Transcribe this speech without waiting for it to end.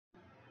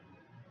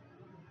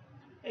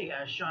Hey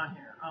guys, Sean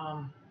here.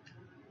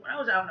 When I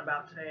was out and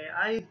about today,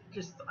 I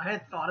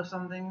had thought of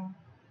something.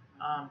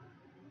 Um,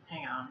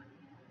 Hang on.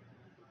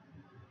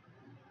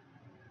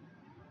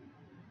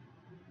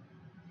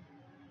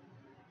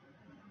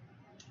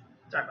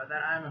 Sorry about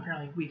that. I'm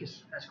apparently weak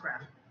as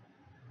crap.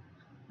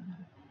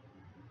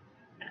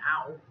 And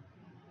ow.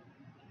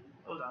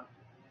 Hold on.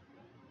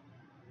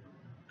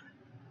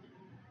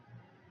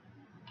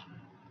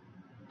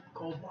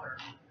 Cold water.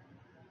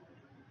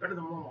 Better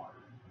than warm water.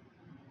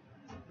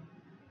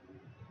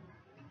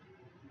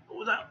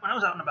 When I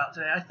was out and about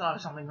today, I thought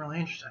of something really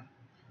interesting.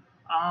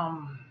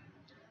 Um,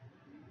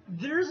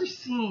 there's a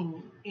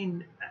scene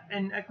in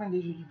X-Men Days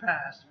of Future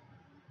Past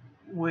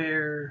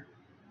where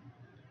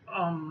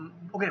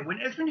okay,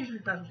 when X-Men Days of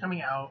Future Past was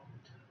coming out,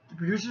 the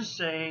producers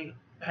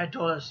had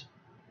told us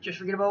just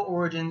forget about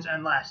Origins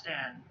and Last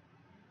Stand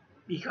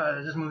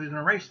because this movie's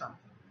gonna erase them.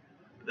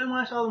 But then when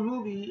I saw the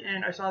movie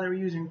and I saw they were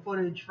using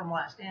footage from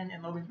Last Stand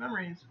and Logan's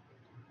memories,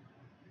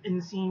 in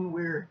the scene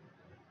where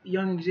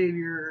young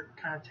Xavier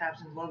kind of taps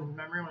into Logan's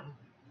memory when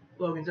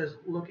Logan says,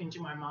 "Look into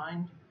my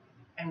mind,"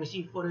 and we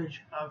see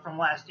footage from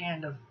Last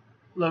Stand of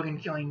Logan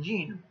killing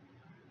Jean.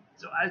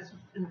 So I was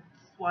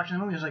watching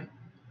the movie, I was like,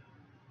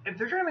 if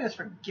they're trying to make us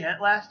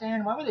forget Last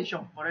Stand, why would they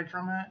show footage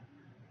from it?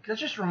 Because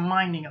it's just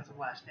reminding us of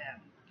Last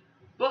Stand.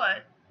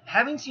 But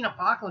having seen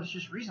Apocalypse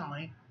just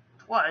recently,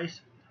 twice,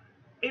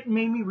 it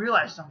made me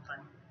realize something.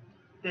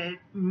 That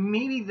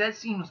maybe that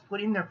scene was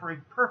put in there for a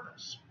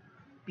purpose.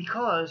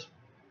 Because,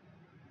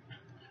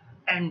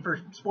 and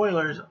for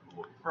spoilers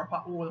for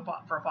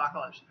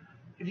Apocalypse,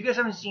 if you guys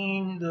haven't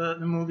seen the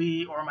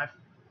movie or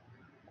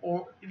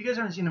if you guys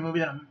haven't seen the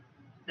movie,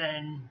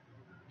 then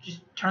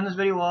just turn this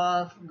video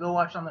off, go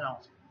watch something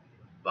else.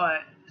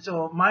 But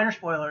so minor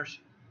spoilers.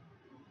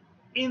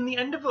 In the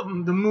end of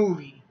the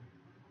movie,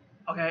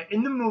 okay,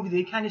 in the movie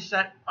they kind of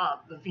set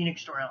up the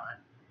Phoenix storyline,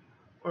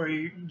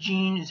 where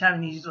Jean is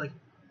having these like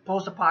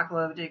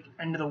post-apocalyptic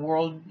end of the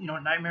world,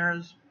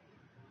 nightmares,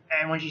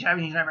 and when she's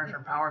having these nightmares, her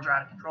powers are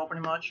out of control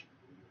pretty much.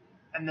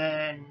 And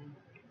then,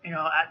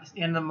 at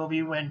the end of the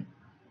movie, when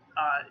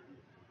uh,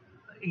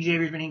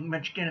 Xavier's being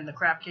getting the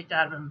crap kicked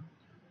out of him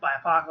by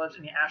Apocalypse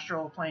in the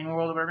astral plane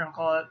world, or whatever you want to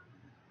call it,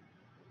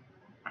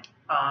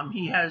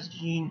 he has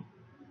Jean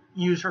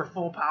use her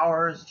full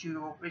powers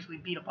to basically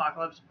beat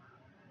Apocalypse.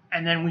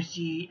 And then as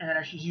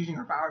she's using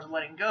her powers and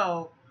letting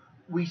go,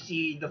 we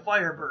see the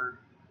Firebird,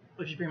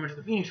 which is pretty much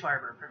the Phoenix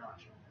Firebird, pretty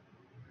much.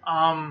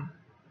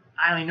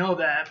 I only know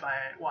that by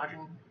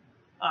watching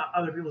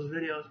other people's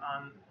videos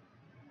on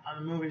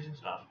the movies and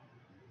stuff.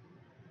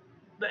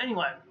 But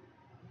anyway,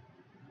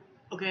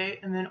 okay,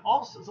 and then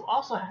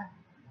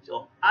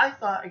so I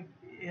thought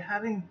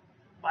having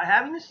by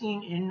having the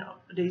scene in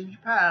Days of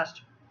Future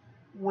Past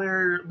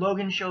where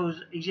Logan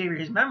shows Xavier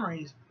his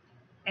memories,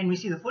 and we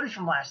see the footage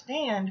from Last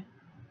Stand,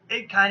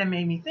 it kind of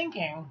made me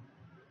thinking.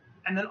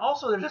 And then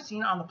also there's a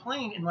scene on the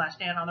plane in Last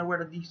Stand on their way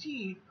to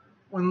DC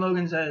when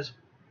Logan says,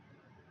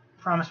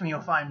 "Promise me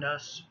you'll find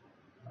us."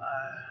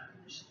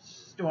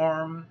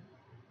 Storm,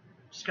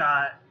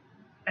 Scott,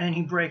 and then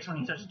he breaks when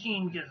he says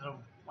Jean because of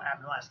what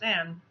happened in Last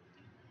Stand.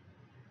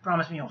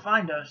 "Promise me you'll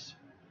find us."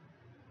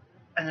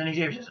 And then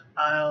Xavier says,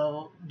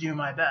 "I'll do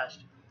my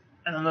best."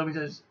 And then Logan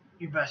says,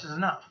 "Your best is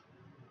enough."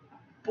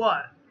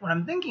 But what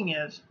I'm thinking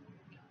is,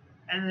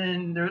 and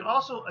then there's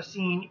also a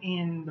scene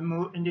in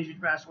Days of Future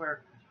Past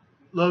where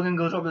Logan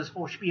goes over this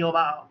whole spiel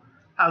about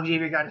how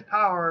Xavier got his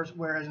powers,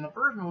 whereas in the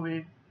first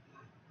movie,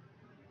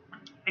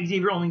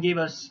 Xavier only gave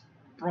us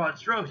broad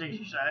strokes, as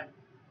you say.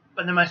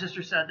 But then my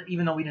sister said that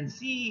even though we didn't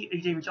see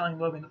Xavier telling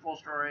Logan the full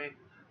story,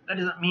 that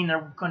doesn't mean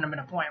there couldn't have been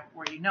a point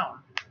where he'd known.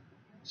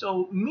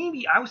 So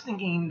maybe I was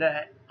thinking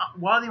that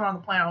while they were on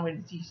the plane on the way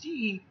to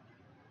DC,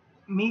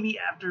 maybe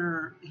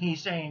after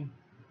he's saying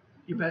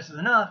your best is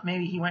enough,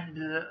 maybe he went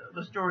into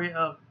the story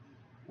of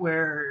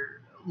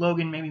where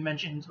Logan maybe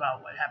mentions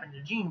about what happened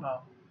to Jean,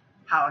 about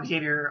how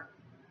Xavier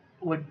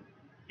would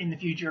in the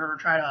future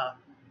try to,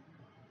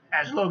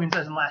 as Logan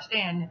says in Last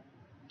Stand,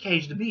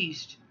 cage the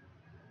beast.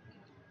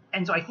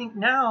 And so I think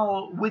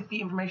now, with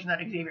the information that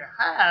Xavier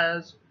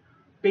has,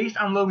 based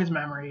on Logan's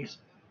memories,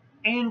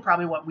 and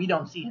probably what we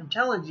don't see him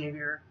tell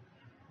Xavier,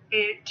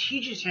 it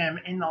teaches him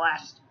in the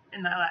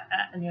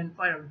end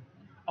fight of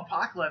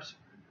Apocalypse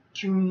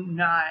to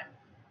not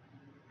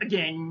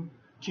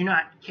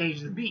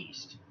cage the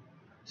beast.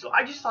 So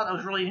I just thought that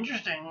was really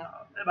interesting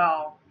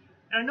about,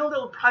 and I know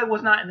that probably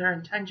was not in their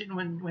intention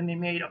when they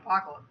made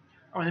Apocalypse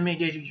or when they made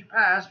Days of Future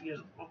Past, because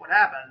look what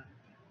happened.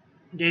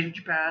 In Days of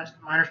Future Past,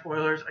 minor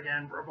spoilers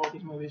again for both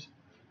these movies.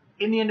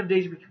 In the end of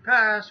Days of Future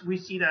Past, we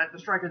see that the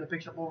Striker that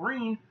picks up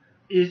Wolverine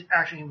is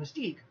actually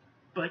Mystique,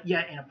 but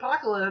yet in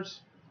Apocalypse,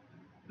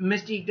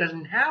 Mystique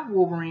doesn't have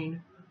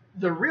Wolverine,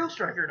 the real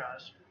Striker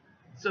does.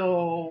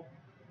 So,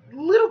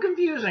 little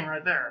confusing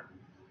right there.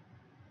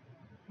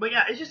 But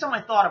yeah, it's just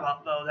something I thought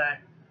about, though,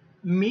 that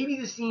maybe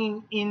the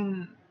scene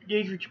in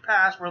Days of Future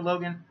Past where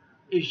Logan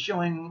is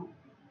showing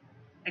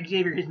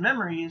Xavier his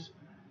memories,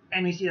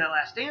 and we see that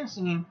Last Stand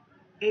scene,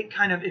 it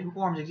kind of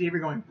informs Xavier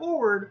going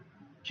forward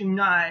to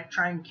not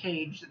try and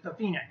cage the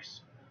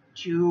Phoenix.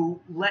 to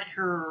let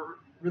her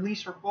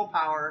release her full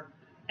power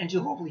and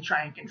to hopefully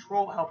try and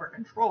help her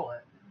control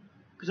it.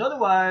 Because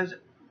otherwise,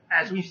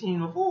 as we've seen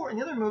before in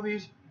the other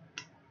movies,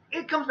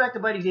 it comes back to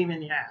bite Xavier in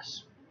the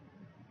ass.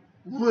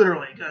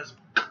 Literally, because,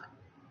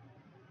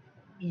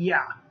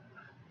 yeah.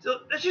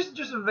 So that's just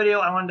a video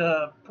I wanted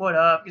to put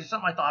up because it's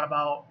something I thought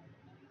about.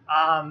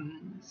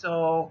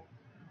 So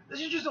this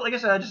is just, like I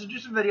said,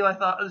 just a video I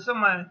thought, just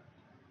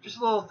a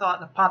little thought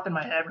that popped in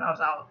my head when I was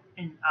out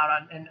in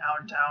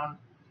town.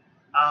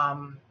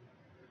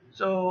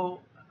 So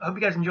I hope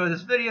you guys enjoyed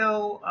this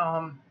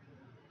video.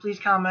 Please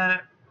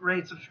comment,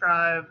 rate,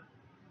 subscribe,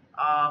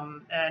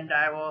 and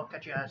I will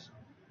catch you guys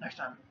next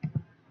time.